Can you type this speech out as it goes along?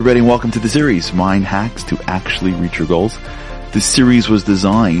Everybody, and welcome to the series, Mind Hacks to Actually Reach Your Goals. This series was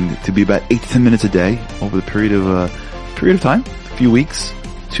designed to be about 8 to 10 minutes a day over the period of time, a few weeks,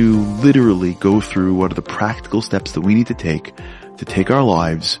 to literally go through what are the practical steps that we need to take our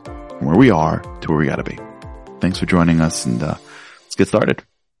lives from where we are to where we gotta be. Thanks for joining us, and let's get started.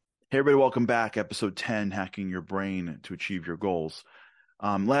 Hey everybody, welcome back. Episode 10, Hacking Your Brain to Achieve Your Goals.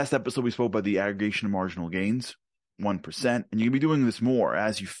 Last episode we spoke about the aggregation of marginal gains. 1%, and you're gonna be doing this more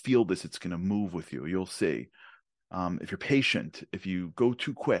as you feel this. It's gonna move with you. You'll see. If you're patient, if you go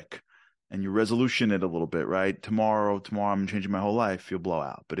too quick and you resolution it a little bit, right? Tomorrow I'm changing my whole life, you'll blow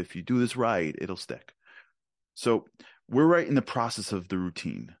out. But if you do this right, it'll stick. So we're right in the process of the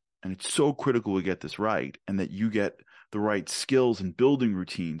routine, and it's so critical to get this right and that you get the right skills in building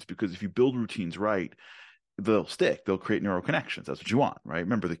routines, because if you build routines right, they'll stick. They'll create neural connections. That's what you want, right?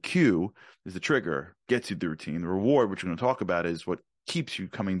 Remember, the cue is the trigger, gets you the routine. The reward, which we're going to talk about, is what keeps you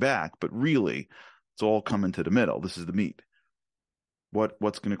coming back. But really, it's all coming to the middle. This is the meat.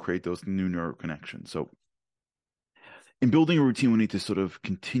 What's going to create those new neural connections? So in building a routine, we need to sort of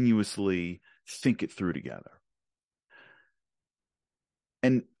continuously think it through together.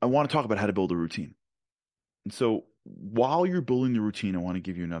 And I want to talk about how to build a routine. And so while you're building the routine, I want to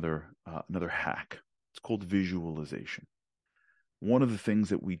give you another hack. It's called visualization. One of the things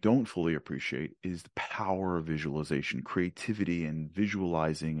that we don't fully appreciate is the power of visualization. Creativity and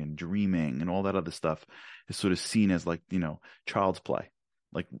visualizing and dreaming and all that other stuff is sort of seen as, like, child's play.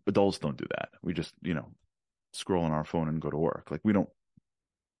 Like, adults don't do that. We just, scroll on our phone and go to work. Like, we don't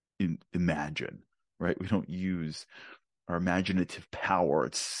imagine, right? We don't use our imaginative power.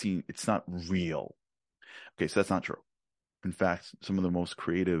 It's not real. Okay, so that's not true. In fact, some of the most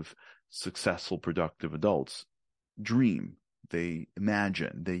creative, successful, productive adults dream. They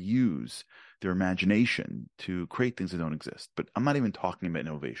imagine. They use their imagination to create things that don't exist. But I'm not even talking about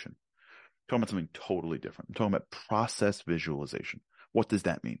innovation. I'm talking about something totally different. I'm talking about process visualization. What does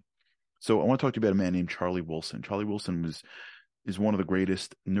that mean? So I want to talk to you about a man named Charlie Wilson. Charlie Wilson is one of the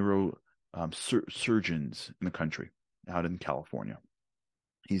greatest surgeons in the country out in California.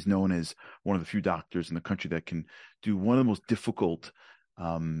 He's known as one of the few doctors in the country that can do one of the most difficult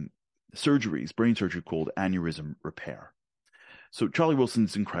surgeries, brain surgery, called aneurysm repair. So Charlie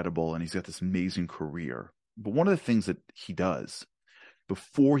Wilson's incredible, and he's got this amazing career. But one of the things that he does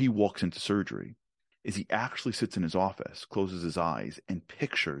before he walks into surgery is he actually sits in his office, closes his eyes, and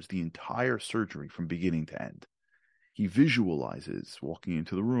pictures the entire surgery from beginning to end. He visualizes walking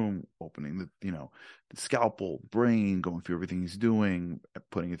into the room, opening the scalpel, brain, going through everything he's doing,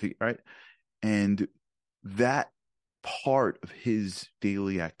 putting it right. And that part of his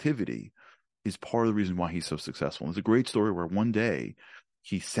daily activity is part of the reason why he's so successful. And it's a great story where one day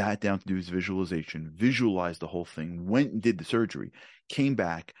he sat down to do his visualization, visualized the whole thing, went and did the surgery, came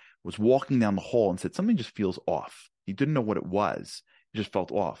back, was walking down the hall and said, something just feels off. He didn't know what it was. It just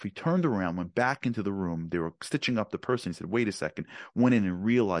felt off. He turned around, went back into the room. They were stitching up the person. He said, wait a second, went in and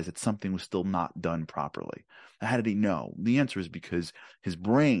realized that something was still not done properly. Now, how did he know? The answer is because his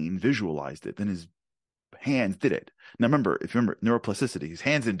brain visualized it, then his hands did it. Now if you remember neuroplasticity, his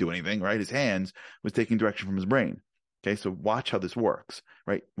hands didn't do anything, right? His hands was taking direction from his brain. Okay, so watch how this works,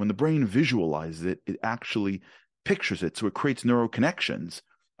 right? When the brain visualizes it, it actually pictures it, so it creates neural connections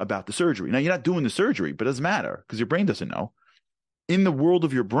about the surgery. Now, you're not doing the surgery, but it doesn't matter because your brain doesn't know. In the world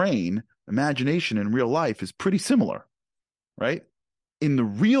of your brain, imagination in real life is pretty similar, right? In the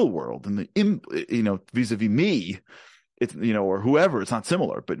real world, vis-a-vis me, it's, or whoever, it's not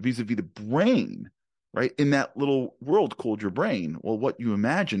similar, but vis-a-vis the brain, right? In that little world called your brain, well, what you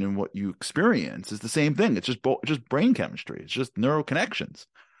imagine and what you experience is the same thing. It's just brain chemistry. It's just neural connections,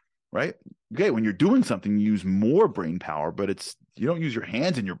 right? Okay, when you're doing something, you use more brain power, but you don't use your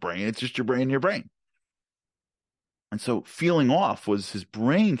hands in your brain. It's just your brain in your brain. And so feeling off was his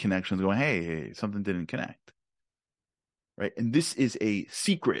brain connections going, hey, something didn't connect, right? And this is a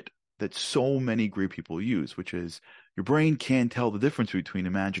secret that so many great people use, which is your brain can't tell the difference between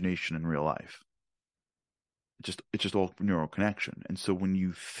imagination and real life. It's just all neural connection. And so when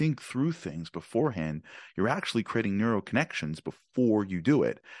you think through things beforehand, you're actually creating neural connections before you do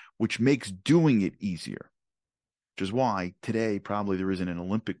it, which makes doing it easier. Which is why today probably there isn't an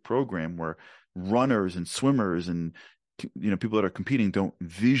Olympic program where runners and swimmers and people that are competing don't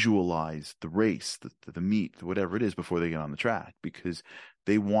visualize the race, the meet, whatever it is, before they get on the track, because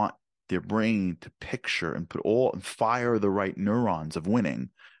they want their brain to picture and fire the right neurons of winning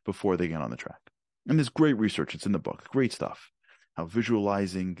before they get on the track. And there's great research. It's in the book. Great stuff. How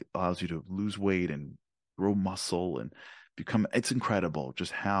visualizing allows you to lose weight and grow muscle and it's incredible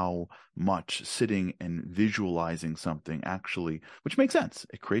just how much sitting and visualizing something actually, which makes sense.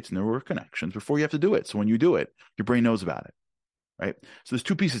 It creates neural connections before you have to do it. So when you do it, your brain knows about it, right? So there's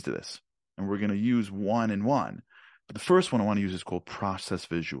two pieces to this, and we're going to use one and one. But the first one I want to use is called process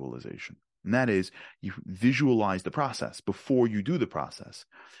visualization. And that is, you visualize the process before you do the process.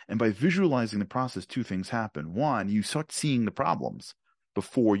 And by visualizing the process, two things happen. One, you start seeing the problems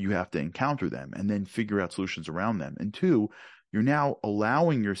before you have to encounter them and then figure out solutions around them. And two, you're now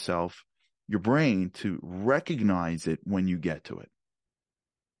allowing yourself, your brain, to recognize it when you get to it.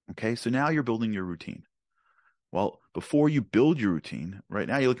 Okay, so now you're building your routine. Well, before you build your routine, right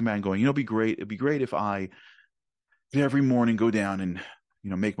now you're looking back and going, it'd be great if I every morning go down and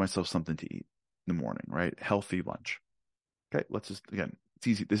make myself something to eat in the morning, right? Healthy lunch. Okay, let's just, again, it's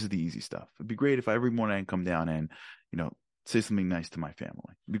easy. This is the easy stuff. It'd be great if every morning I can come down and, say something nice to my family.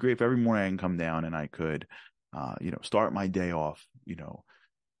 It'd be great if every morning I can come down and I could, start my day off,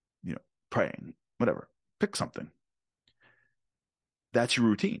 praying, whatever. Pick something. That's your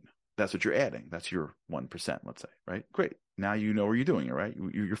routine. That's what you're adding. That's your 1%, let's say, right? Great. Now you know where you're doing it, right?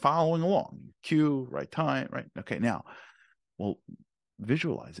 You're following along. Cue, right time, right? Okay, now, well,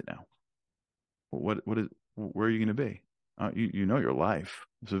 visualize it now. Where are you going to be? You know your life,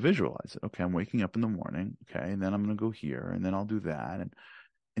 so visualize it. Okay, I'm waking up in the morning. Okay, and then I'm going to go here, and then I'll do that, and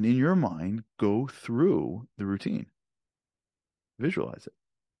in your mind, go through the routine. Visualize it,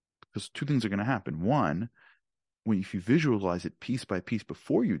 because two things are going to happen. One, if you visualize it piece by piece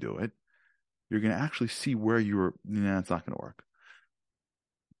before you do it, you're going to actually see where it's not going to work.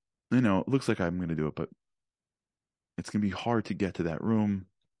 It looks like I'm going to do it, but it's going to be hard to get to that room.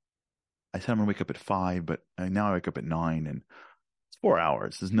 I said I'm going to wake up at 5, but now I wake up at 9, and it's 4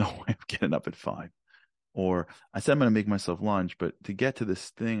 hours. There's no way of getting up at 5. Or I said I'm going to make myself lunch, but to get to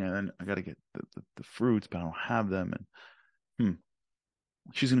this thing, and then I got to get the fruits, but I don't have them. And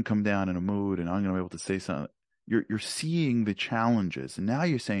she's going to come down in a mood, and I'm going to be able to say something. You're seeing the challenges, and now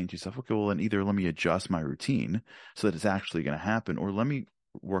you're saying to yourself, okay, well, then either let me adjust my routine so that it's actually going to happen, or let me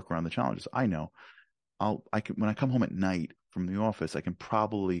work around the challenges. I know I can, when I come home at night from the office, I can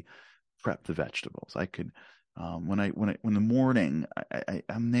probably prep the vegetables. I could, when the morning, I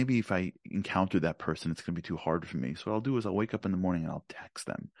maybe if I encounter that person, it's going to be too hard for me. So what I'll do is I'll wake up in the morning and I'll text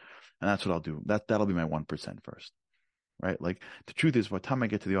them, and that's what I'll do. That'll be my 1% first. Right? Like, the truth is, by the time I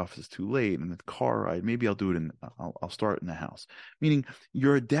get to the office, it's too late, and the car ride, maybe I'll do it I'll start in the house. Meaning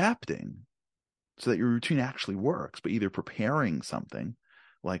you're adapting so that your routine actually works, but either preparing something,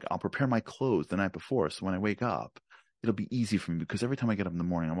 like I'll prepare my clothes the night before, so when I wake up, it'll be easy for me, because every time I get up in the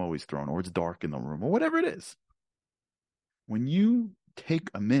morning, I'm always thrown, or it's dark in the room, or whatever it is. When you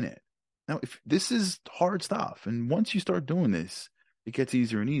take a minute, now, if this is hard stuff, and once you start doing this, it gets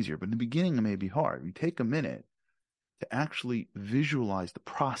easier and easier, but in the beginning, it may be hard. You take a minute to actually visualize the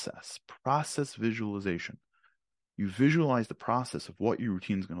process visualization. You visualize the process of what your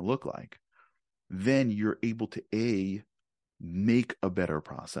routine is going to look like. Then you're able to A, make a better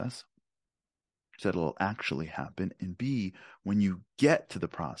process so that it'll actually happen, and B, when you get to the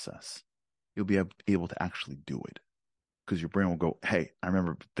process, you'll be able to actually do it, because your brain will go, hey, I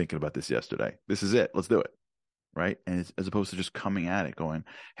remember thinking about this yesterday. This is it. Let's do it. Right? And it's, as opposed to just coming at it going,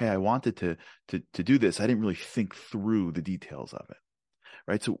 hey, I wanted to do this. I didn't really think through the details of it.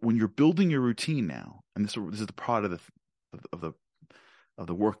 Right? So when you're building your routine now, and this is the part of the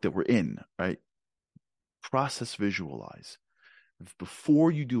work that we're in, right? Process visualize.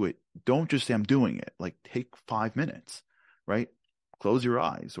 Before you do it, don't just say I'm doing it. Like, take 5 minutes, right? Close your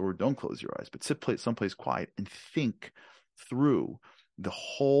eyes, or don't close your eyes, but sit someplace quiet and think through the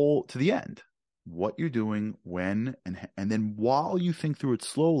whole to the end. What you're doing, when, and then while you think through it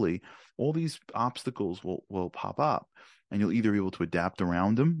slowly, all these obstacles will pop up, and you'll either be able to adapt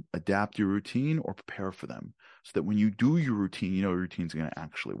around them, adapt your routine, or prepare for them, so that when you do your routine, your routine's going to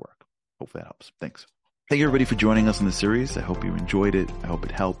actually work. Hopefully that helps. Thanks. Thank you, everybody, for joining us in the series. I hope you enjoyed it. I hope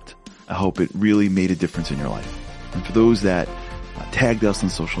it helped. I hope it really made a difference in your life. And for those that tagged us on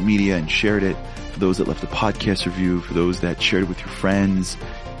social media and shared it, for those that left a podcast review, for those that shared it with your friends,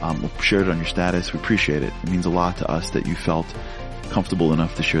 shared it on your status, we appreciate it. It means a lot to us that you felt comfortable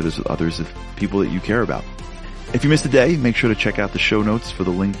enough to share this with others, of people that you care about. If you missed a day, make sure to check out the show notes for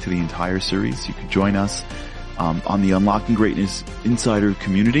the link to the entire series. You can join us on the Unlocking Greatness Insider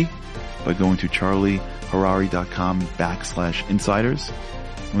community by going to charlieharary.com/insiders.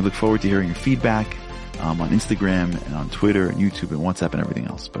 And we look forward to hearing your feedback on Instagram and on Twitter and YouTube and WhatsApp and everything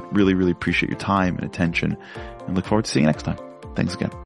else. But really, really appreciate your time and attention, and look forward to seeing you next time. Thanks again.